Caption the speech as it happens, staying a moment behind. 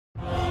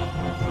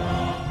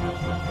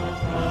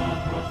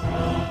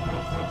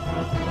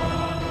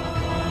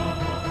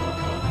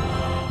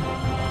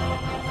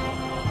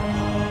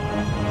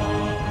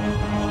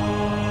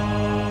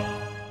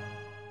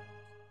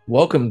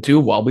Welcome to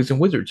Wobblies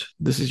and Wizards.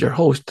 This is your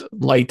host,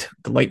 Light,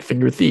 the Light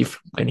Finger Thief,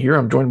 and here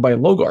I'm joined by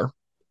Logar.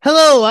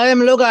 Hello, I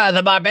am Loga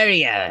the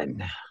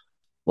Barbarian.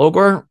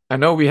 Logar, I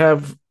know we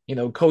have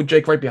Code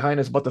Jake right behind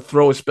us, about to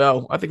throw a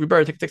spell. I think we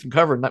better take some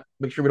cover and not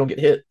make sure we don't get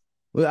hit.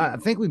 Well, I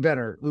think we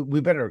better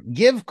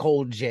give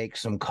Cold Jake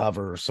some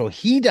cover so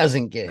he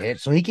doesn't get hit,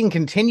 so he can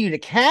continue to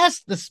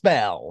cast the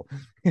spell.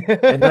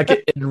 And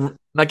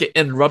not get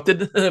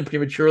interrupted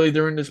prematurely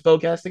during the spell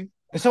casting.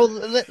 So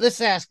let's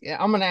ask.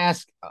 I'm going to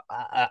ask.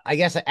 I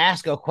guess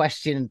ask a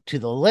question to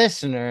the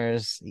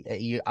listeners.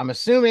 I'm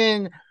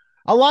assuming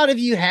a lot of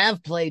you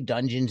have played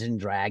Dungeons and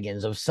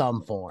Dragons of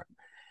some form.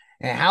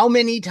 And how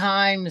many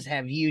times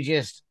have you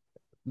just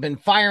been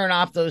firing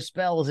off those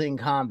spells in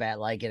combat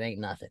like it ain't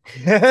nothing?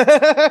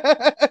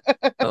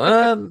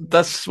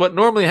 That's what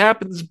normally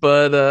happens,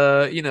 but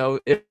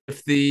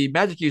if the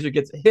magic user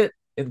gets hit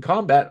in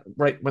combat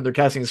right when they're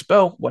casting a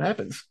spell, what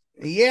happens?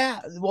 Yeah,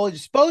 well,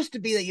 it's supposed to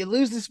be that you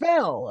lose the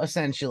spell,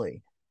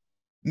 essentially.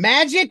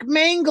 Magic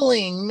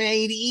mangling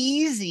made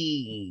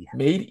easy.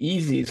 Made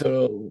easy.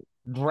 So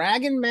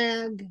Dragon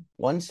Mag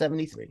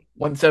 173.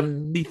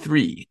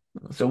 173.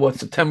 So what,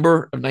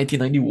 September of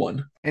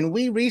 1991? And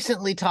we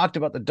recently talked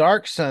about the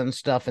Dark Sun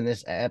stuff in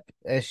this I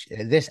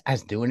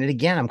was doing it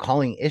again. I'm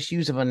calling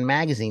issues of a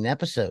magazine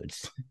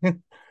episodes.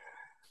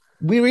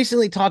 We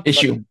recently talked about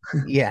Issue.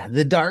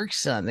 the Dark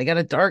Sun. They got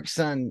a Dark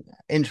Sun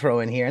intro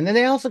in here. And then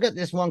they also got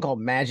this one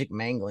called Magic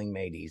Mangling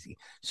Made Easy.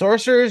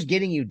 Sorcerers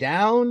getting you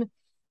down.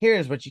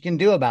 Here's what you can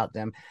do about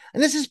them.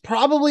 And this is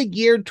probably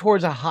geared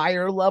towards a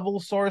higher level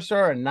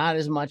sorcerer and not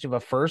as much of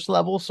a first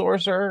level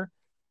sorcerer.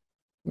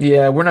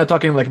 Yeah, we're not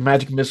talking like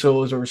magic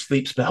missiles or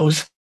sleep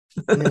spells.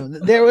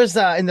 There was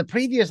in the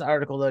previous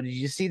article though, did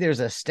you see there's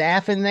a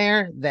staff in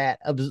there that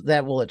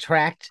will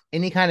attract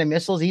any kind of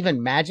missiles,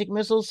 even magic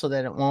missiles, so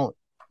that you won't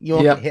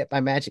get Yep. hit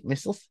by magic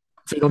missiles?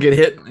 So you don't get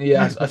hit.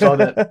 Yeah, I saw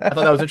that. I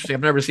thought that was interesting.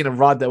 I've never seen a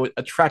rod that would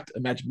attract a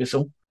magic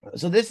missile.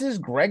 So this is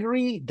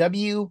Gregory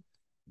W.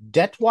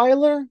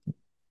 Detweiler.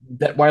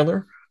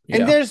 Detweiler.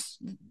 And Yeah.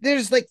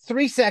 there's like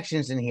three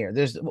sections in here.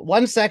 There's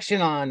one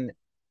section on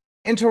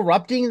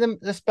interrupting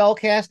the spell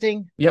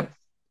casting, Yep.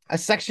 a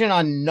section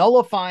on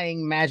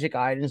nullifying magic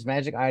item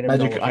Magic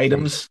nullification,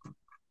 items.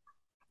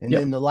 and Yep.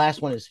 then the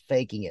last one is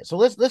faking it. So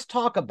let's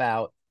talk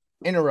about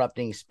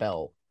interrupting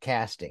spell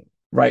casting.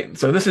 Right.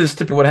 So this is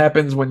typically what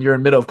happens when you're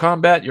in the middle of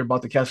combat. You're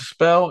about to cast a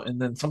spell, and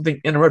then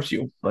something interrupts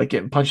you, like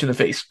getting punched in the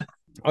face.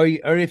 Or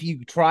if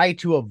you try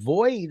to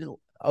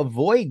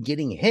avoid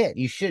getting hit,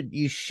 you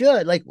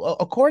should like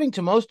according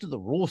to most of the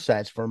rule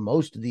sets for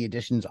most of the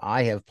editions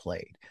I have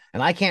played,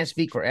 and I can't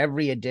speak for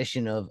every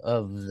edition of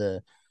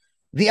the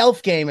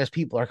elf game, as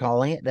people are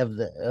calling it,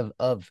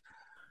 of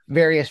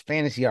various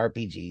fantasy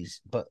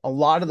RPGs. But a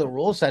lot of the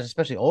rule sets,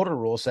 especially older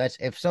rule sets,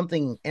 if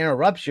something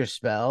interrupts your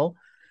spell,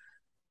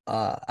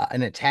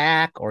 an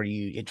attack, or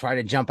you try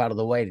to jump out of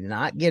the way to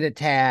not get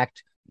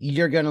attacked,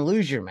 you're going to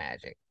lose your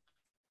magic.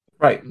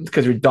 Right.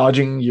 Because you're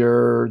dodging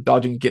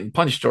getting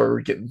punched or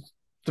getting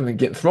something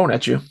getting thrown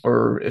at you,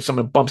 or if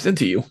someone bumps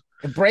into you.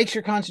 It breaks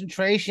your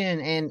concentration,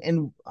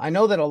 and I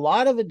know that a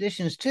lot of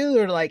editions too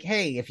are like,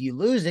 hey, if you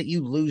lose it,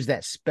 you lose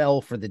that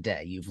spell for the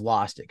day. You've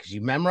lost it because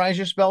you memorize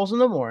your spells in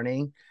the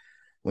morning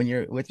when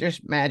you're with your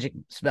magic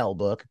spell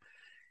book,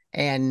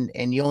 and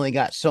you only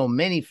got so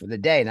many for the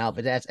day. Now,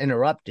 if that's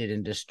interrupted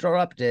and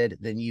disrupted,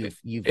 then your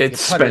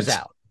It's putter's spent.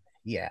 out.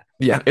 Yeah.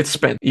 Yeah, it's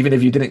spent, even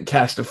if you didn't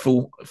cast a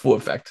full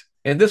effect.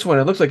 And this one,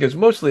 it looks like it's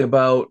mostly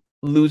about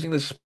losing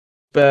the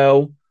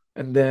spell,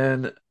 and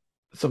then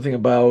something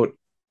about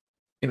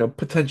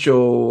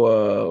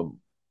potential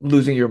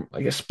losing your,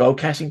 I guess, spell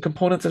casting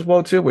components as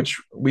well too,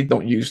 which we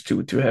don't use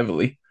too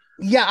heavily.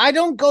 Yeah, I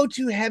don't go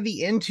too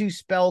heavy into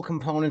spell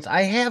components.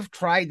 I have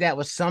tried that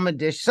with some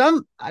edition.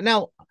 Some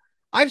now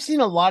I've seen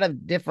a lot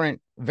of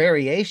different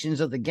variations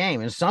of the game,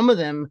 and some of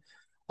them,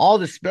 all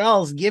the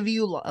spells give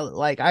you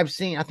like I've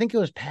seen. I think it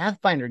was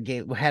Pathfinder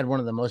gave had one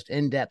of the most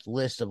in depth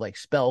lists of like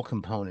spell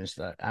components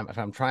that if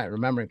I'm trying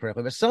remembering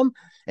correctly. But some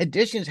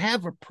editions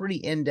have a pretty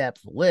in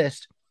depth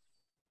list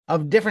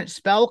of different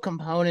spell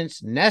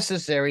components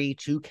necessary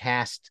to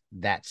cast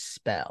that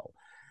spell.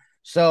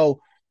 So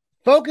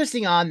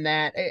focusing on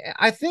that,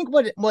 I think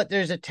what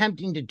there's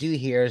attempting to do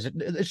here is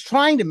it's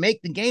trying to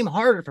make the game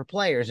harder for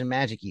players and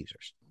magic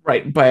users.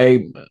 Right,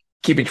 by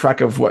keeping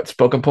track of what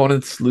spell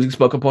components, losing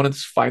spell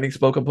components, finding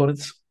spell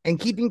components. And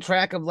keeping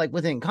track of like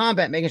within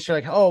combat, making sure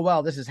like, oh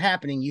well, this is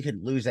happening. You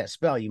could lose that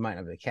spell. You might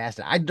not be able to cast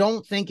it. I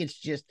don't think it's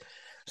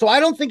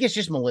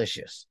just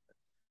malicious.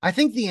 I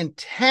think the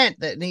intent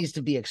that needs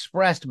to be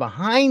expressed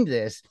behind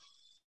this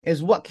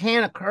is what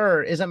can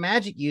occur is a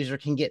magic user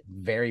can get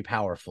very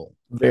powerful.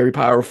 Very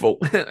powerful,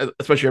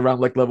 especially around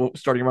like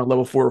starting around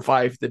level 4 or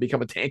 5, they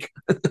become a tank.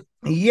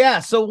 Yeah.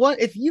 So what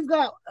if you've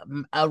got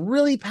a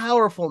really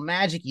powerful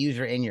magic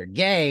user in your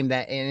game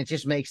and it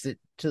just makes it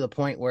to the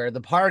point where the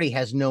party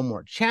has no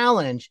more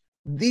challenge?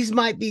 These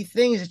might be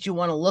things that you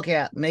want to look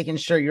at, making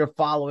sure you're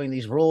following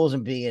these rules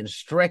and being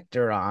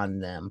stricter on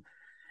them.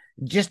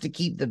 just to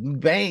keep the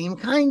game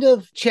kind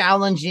of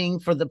challenging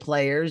for the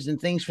players and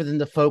things for them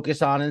to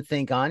focus on and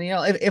think on.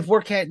 If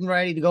we're getting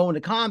ready to go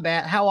into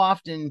combat, how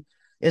often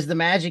is the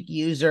magic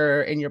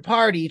user in your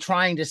party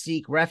trying to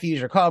seek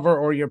refuge or cover,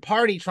 or your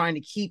party trying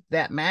to keep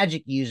that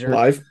magic user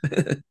Live.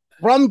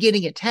 from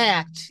getting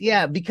attacked?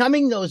 Yeah,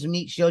 becoming those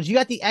meat shields. You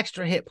got the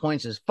extra hit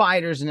points as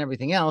fighters and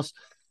everything else.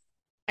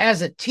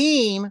 As a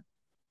team,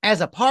 as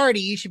a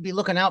party, you should be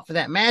looking out for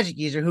that magic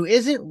user who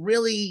isn't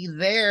really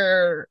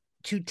there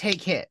to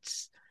take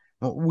hits.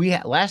 We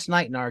had last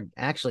night in our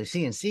actually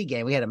CNC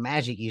game, we had a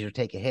magic user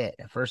take a hit,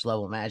 a first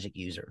level magic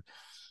user.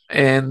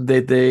 And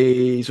did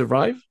they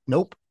survive?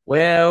 Nope.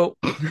 Well,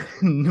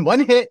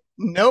 one hit,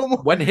 no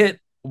more. One hit,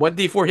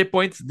 1d4 hit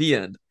points, the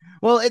end.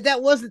 Well,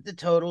 that wasn't the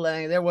total.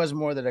 There was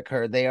more that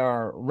occurred. They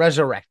are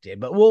resurrected,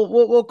 but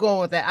we'll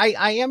go with that.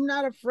 I am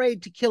not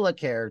afraid to kill a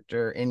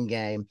character in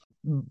game,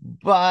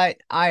 but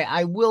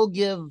I will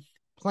give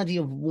plenty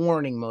of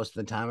warning most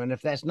of the time. And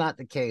if that's not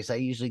the case, I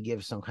usually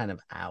give some kind of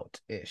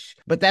out-ish.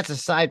 But that's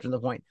aside from the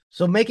point.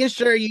 So making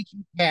sure you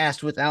can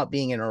cast without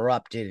being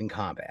interrupted in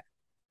combat.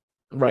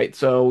 Right.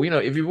 So,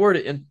 if you were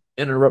to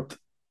interrupt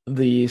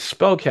the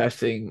spell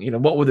casting,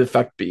 what would the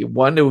effect be?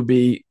 One, it would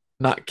be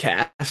not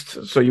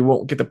cast, so you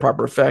won't get the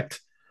proper effect.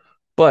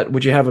 But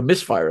would you have a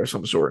misfire of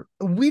some sort?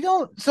 We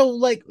don't. So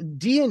like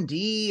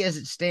D&D as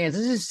it stands,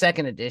 this is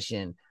second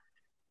edition.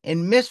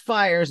 And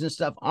misfires and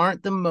stuff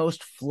aren't the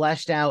most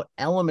fleshed out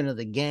element of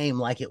the game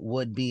like it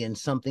would be in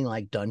something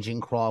like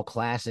Dungeon Crawl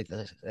Classic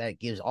that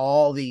gives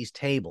all these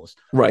tables.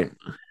 Right.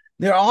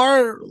 There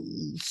are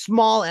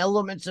small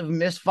elements of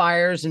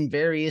misfires in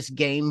various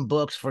game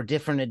books for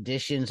different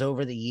editions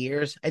over the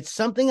years. It's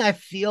something I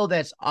feel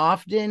that's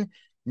often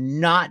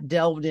not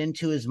delved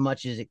into as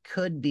much as it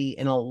could be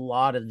in a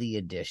lot of the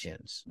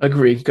editions.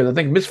 Agree, because I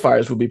think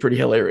misfires would be pretty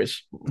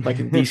hilarious. Like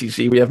in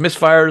DCC, we have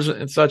misfires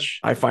and such.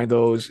 I find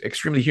those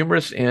extremely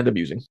humorous and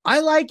amusing.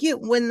 I like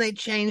it when they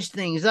change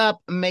things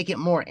up and make it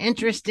more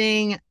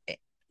interesting.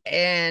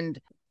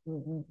 And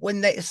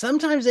when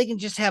sometimes they can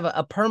just have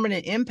a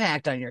permanent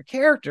impact on your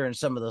character in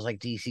some of those, like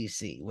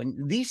DCC.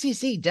 When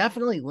DCC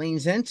definitely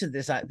leans into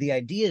this, the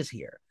ideas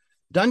here.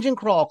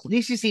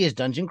 DCC is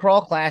Dungeon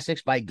Crawl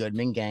Classics by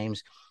Goodman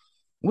Games.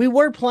 We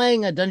were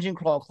playing a Dungeon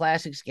Crawl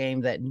Classics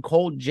game that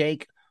Cold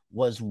Jake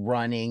was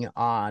running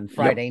on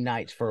Friday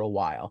nights for a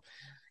while.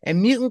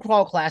 And Mutant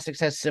Crawl Classics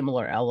has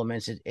similar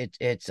elements.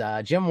 It's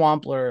Jim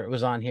Wampler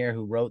was on here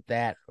who wrote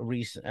that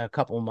a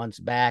couple of months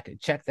back.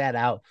 Check that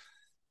out.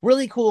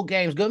 Really cool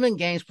games. Goodman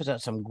Games puts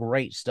out some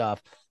great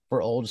stuff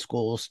for old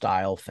school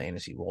style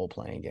fantasy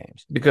role-playing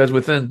games. Because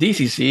within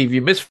DCC, if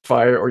you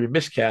misfire or you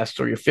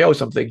miscast or you fail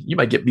something, you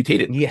might get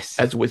mutated. Yes.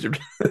 As a wizard.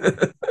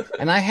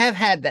 And I have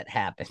had that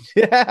happen.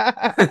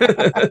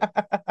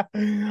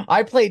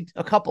 I played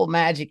a couple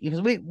Magic because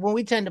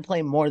we tend to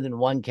play more than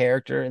one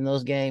character in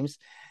those games.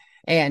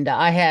 And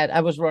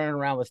I was running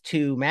around with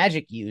two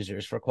Magic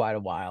users for quite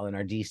a while in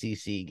our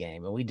DCC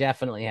game. And we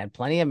definitely had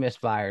plenty of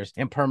misfires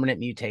and permanent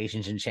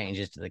mutations and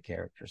changes to the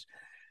characters.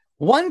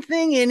 One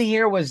thing in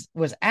here was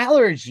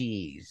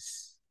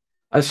allergies.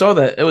 I saw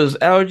that it was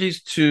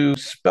allergies to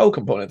spell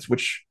components,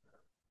 which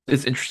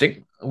is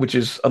interesting, which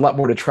is a lot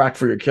more to track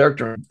for your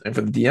character and for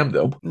the DM,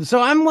 though.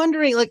 So I'm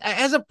wondering, like,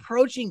 as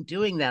approaching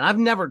doing that, I've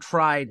never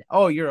tried,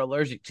 you're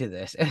allergic to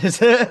this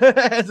as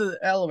an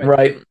element.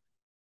 Right.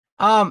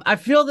 I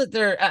feel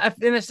that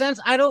in a sense,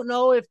 I don't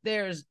know if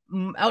there's,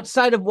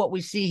 outside of what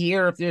we see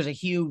here, if there's a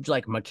huge,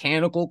 like,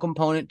 mechanical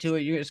component to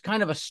it. It's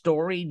kind of a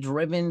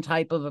story-driven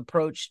type of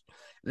approach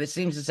that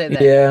seems to say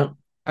that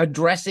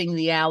addressing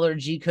the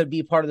allergy could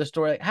be part of the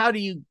story. Like, how do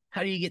you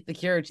get the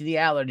cure to the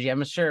allergy?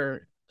 I'm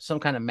sure some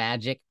kind of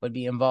magic would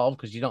be involved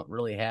because you don't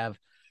really have,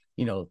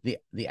 the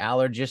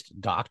allergist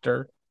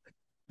doctor,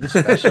 the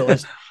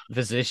specialist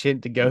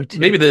physician to go to.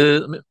 Maybe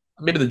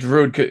the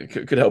druid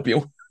could help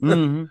you.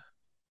 Mm-hmm.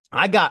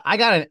 I got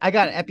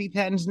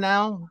EpiPens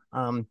now,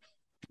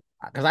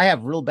 because I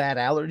have real bad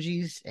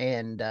allergies,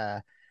 and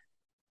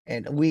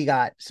we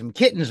got some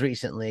kittens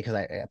recently because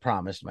I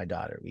promised my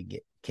daughter we'd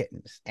get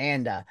kittens,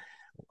 and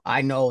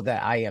I know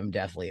that I am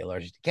definitely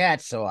allergic to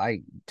cats, so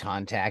I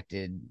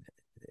contacted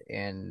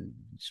and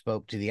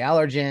spoke to the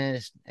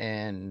allergist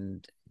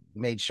and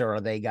made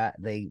sure they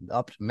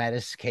upped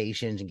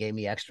medications and gave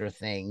me extra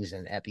things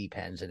and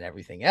EpiPens and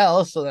everything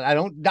else so that I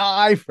don't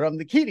die from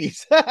the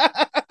kitties.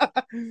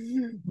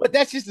 But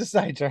that's just a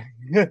sidetrack.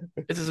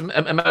 It's just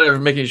a matter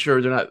of making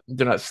sure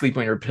they're not sleeping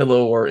on your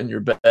pillow or in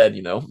your bed.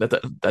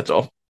 That's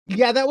all.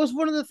 Yeah, that was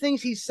one of the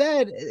things he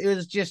said. It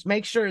was just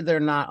make sure they're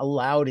not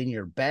allowed in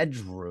your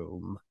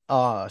bedroom.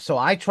 So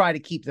I try to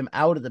keep them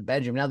out of the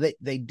bedroom. Now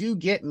they do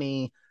get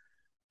me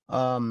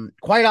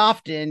quite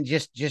often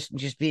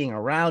just being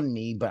around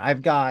me, but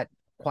I've got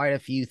quite a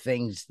few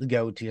things to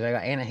go to. I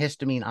got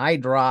antihistamine eye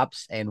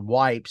drops and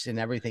wipes and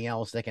everything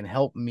else that can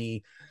help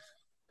me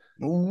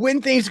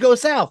when things go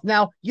south.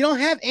 Now, you don't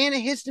have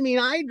antihistamine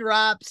eye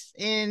drops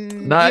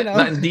in not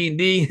in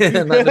D&D, not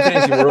in the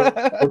fantasy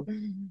world.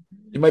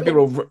 You might be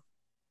able to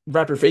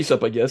wrap your face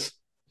up, I guess.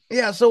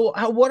 Yeah. So,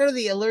 what are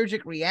the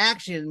allergic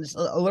reactions?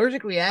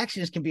 Allergic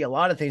reactions can be a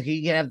lot of things.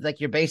 You can have like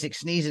your basic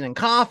sneezing and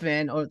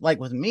coughing, or like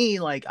with me,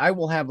 like I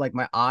will have like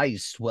my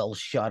eyes swell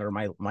shut, or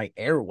my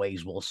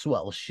airways will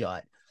swell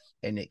shut,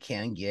 and it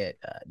can get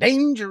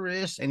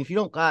dangerous. And if you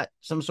don't got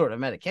some sort of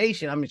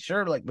medication, I'm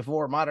sure, like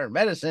before modern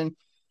medicine,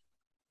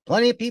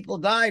 plenty of people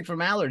died from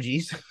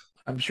allergies.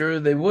 I'm sure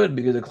they would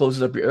because it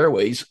closes up your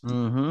airways.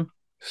 Mm-hmm.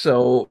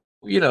 So,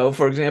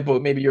 for example,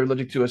 maybe you're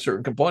allergic to a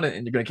certain component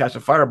and you're going to cast a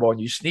fireball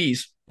and you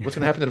sneeze. What's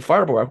going to happen to the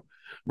fireball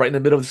right in the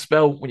middle of the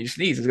spell when you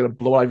sneeze? Is it going to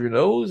blow out of your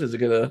nose? Is it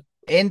going to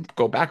And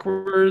go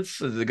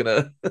backwards? Is it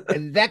going to?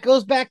 And that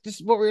goes back to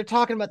what we were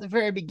talking about at the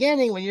very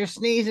beginning. When you're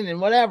sneezing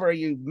and whatever,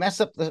 you mess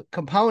up the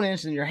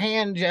components and your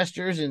hand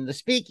gestures and the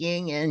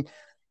speaking, and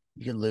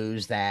you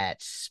lose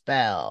that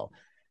spell.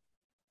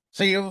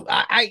 So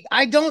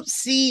I don't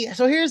see.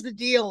 So here's the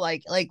deal: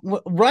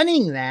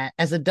 running that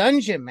as a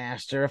dungeon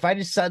master, if I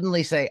just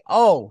suddenly say,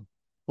 "Oh,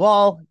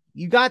 well,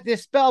 you got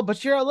this spell,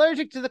 but you're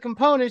allergic to the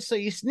components, so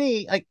you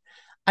sneeze," like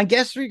I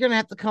guess we're gonna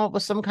have to come up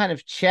with some kind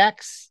of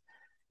checks.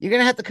 You're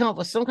gonna have to come up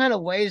with some kind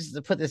of ways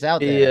to put this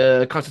out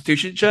there. A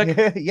constitution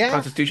check. Yeah,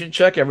 Constitution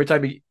check every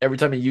time you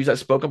use that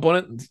spell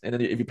component, and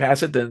then if you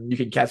pass it, then you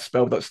can cast a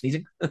spell without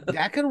sneezing.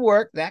 that could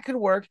work. That could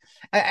work.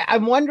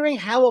 I'm wondering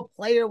how a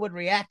player would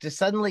react to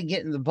suddenly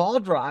getting the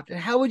ball dropped, and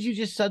how would you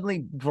just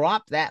suddenly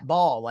drop that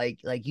ball?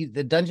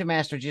 The dungeon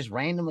master just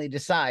randomly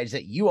decides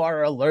that you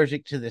are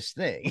allergic to this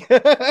thing.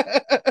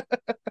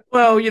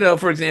 Well,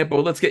 for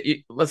example, let's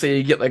say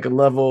you get like a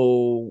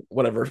level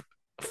whatever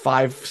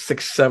 5,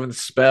 6, 7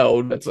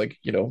 spell that's like,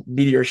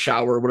 meteor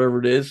shower or whatever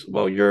it is.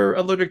 Well, you're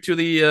allergic to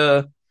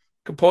the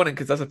component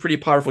because that's a pretty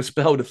powerful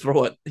spell to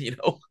throw it,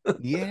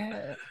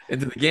 Yeah,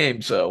 into the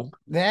game. So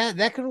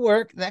that could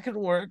work. That could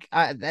work.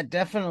 That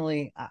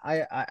definitely.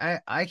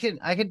 I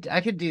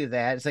could do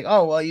that. It's like,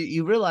 oh well,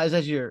 you realize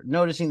as you're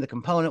noticing the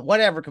component,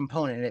 whatever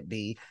component it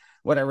be,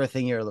 whatever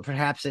thing you're,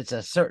 perhaps it's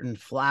a certain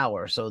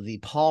flower, so the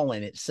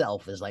pollen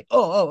itself is like,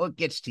 oh, it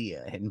gets to you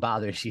and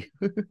bothers you.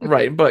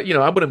 right, but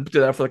I wouldn't do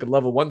that for like a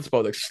level 1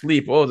 spell like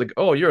sleep. Oh, it's like,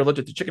 oh, you're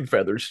allergic to chicken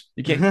feathers.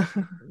 You can't,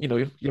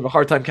 you have a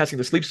hard time casting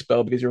the sleep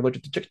spell because you're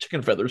allergic to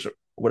chicken feathers or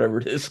whatever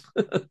it is.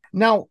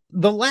 Now,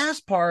 the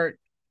last part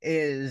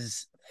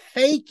is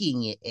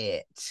faking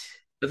it.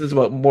 This is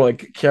about more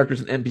like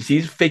characters and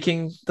NPCs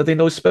faking that they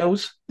know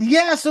spells.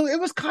 Yeah, so it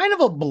was kind of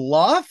a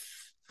bluff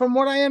from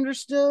what I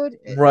understood.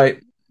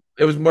 Right.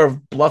 It was more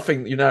of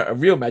bluffing. You're not a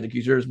real magic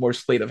user. It's more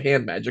sleight of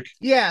hand magic.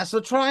 Yeah, so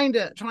trying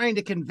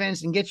to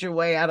convince and get your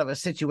way out of a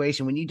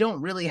situation when you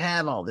don't really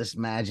have all this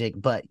magic,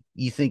 but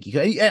you think you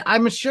could.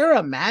 I'm sure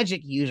a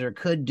magic user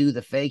could do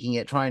the faking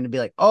it, trying to be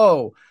like,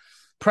 oh,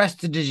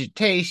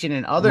 prestidigitation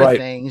and other Right.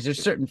 things.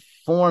 There's certain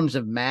forms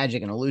of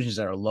magic and illusions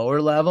that are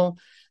lower level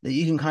that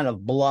you can kind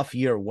of bluff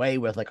your way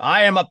with. Like,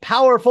 I am a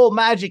powerful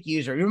magic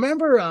user. You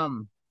remember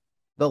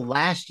The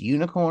Last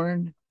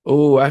Unicorn?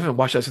 Oh, I haven't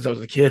watched that since I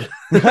was a kid.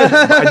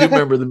 I do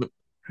remember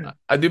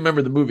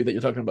the movie that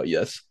you're talking about.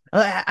 Yes.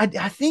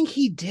 I think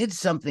he did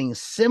something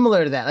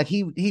similar to that. Like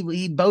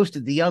he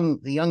boasted the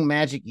young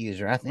magic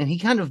user, and he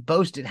kind of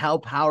boasted how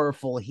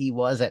powerful he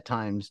was at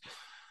times,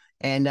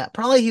 and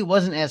probably he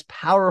wasn't as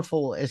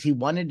powerful as he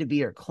wanted to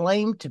be or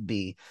claimed to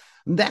be.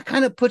 That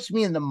kind of puts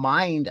me in the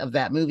mind of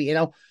that movie.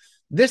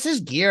 This is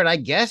geared, I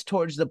guess,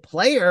 towards the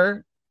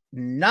player,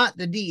 not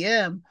the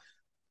DM.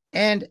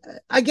 And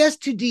I guess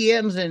to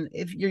DMs, and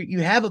if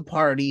you have a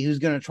party who's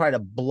going to try to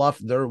bluff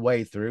their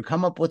way through,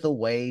 come up with a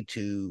way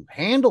to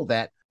handle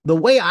that. The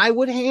way I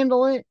would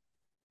handle it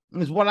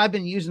is what I've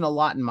been using a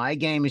lot in my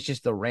game is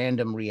just the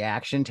random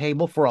reaction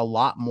table for a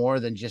lot more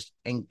than just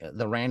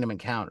the random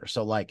encounter.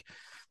 So like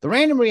the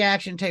random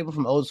reaction table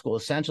from Old School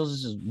Essentials,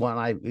 this is one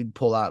I would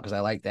pull out because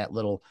I like that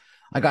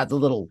I got the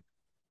little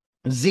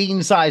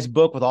zine size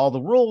book with all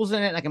the rules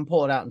in it. I can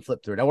pull it out and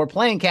flip through it. Now we're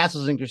playing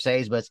Castles and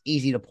Crusades, but it's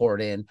easy to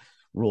port in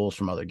rules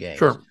from other games.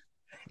 Sure.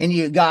 And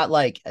you got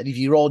like, if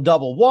you roll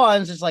double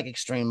ones, it's like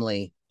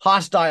extremely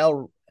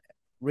hostile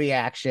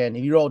reaction.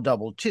 If you roll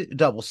double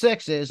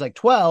sixes, like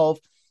 12,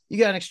 you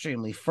got an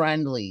extremely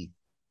friendly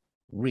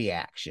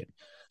reaction.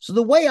 So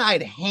the way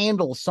I'd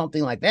handle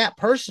something like that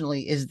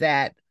personally is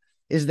that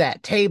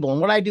table.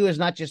 And what I do is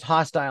not just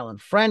hostile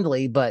and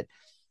friendly, but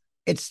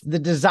it's the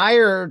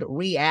desired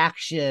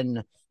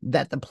reaction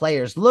that the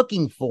player's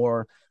looking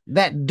for.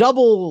 That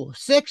double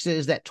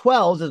sixes, that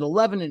 12s, at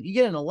 11, and you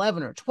get an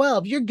 11 or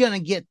 12, you're going to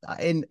get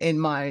in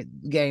my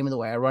game, the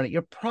way I run it,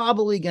 you're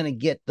probably going to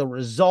get the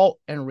result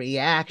and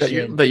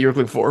reaction that you're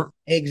looking for.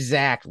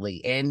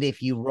 Exactly. And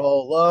if you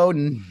roll low,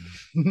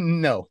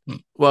 no.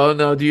 Well,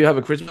 no, do you have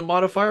a charisma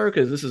modifier?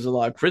 Because this is a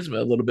lot of charisma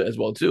a little bit as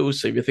well, too.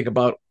 So if you think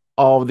about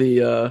all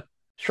the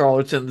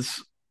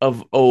charlatans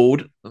of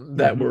old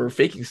that were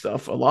faking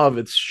stuff, a lot of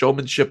it's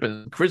showmanship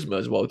and charisma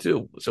as well,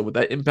 too. So would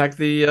that impact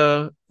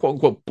the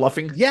quote-unquote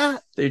bluffing Yeah.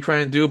 that you're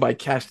trying to do by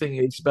casting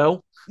a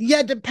spell?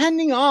 Yeah,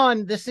 depending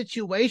on the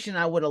situation,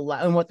 I would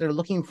allow and what they're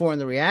looking for in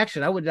the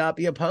reaction. I would not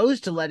be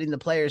opposed to letting the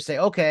players say,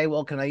 okay,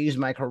 well, can I use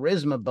my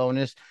charisma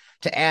bonus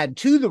to add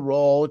to the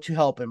roll to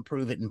help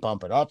improve it and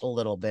bump it up a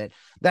little bit?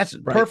 That's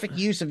Right. perfect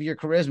use of your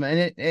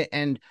charisma.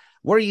 And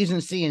we're using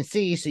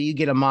CNC, so you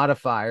get a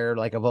modifier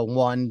like of a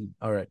 1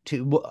 or a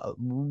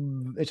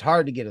 2. It's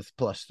hard to get a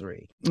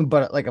 +3,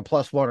 but like a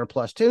 +1 or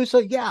 +2. So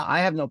yeah,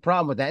 I have no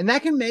problem with that. And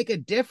that can make a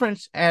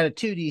difference at a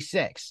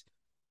 2d6.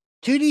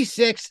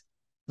 2d6,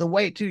 the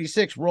way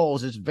 2d6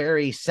 rolls is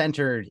very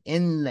centered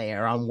in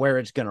there on where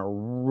it's going to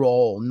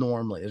roll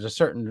normally. There's a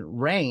certain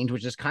range,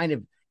 which is kind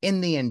of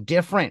in the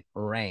indifferent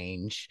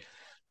range.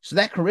 So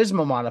that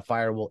charisma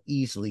modifier will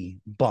easily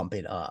bump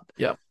it up,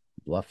 Yeah.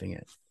 bluffing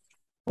it.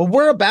 But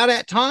we're about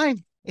at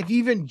time. If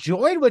you've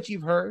enjoyed what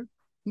you've heard,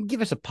 you can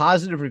give us a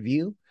positive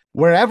review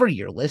wherever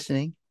you're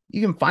listening.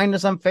 You can find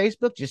us on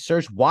Facebook. Just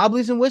search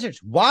Wobblies and Wizards.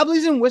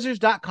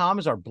 Wobbliesandwizards.com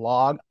is our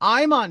blog.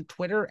 I'm on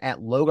Twitter at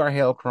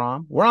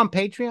LogarHaleCrom. We're on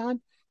Patreon.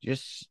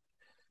 Just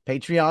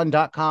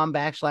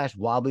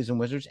patreon.com/Wobblies and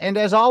Wizards. And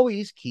as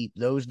always, keep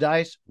those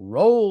dice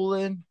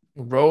rolling.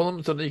 Roll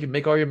them so that you can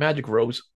make all your magic rolls.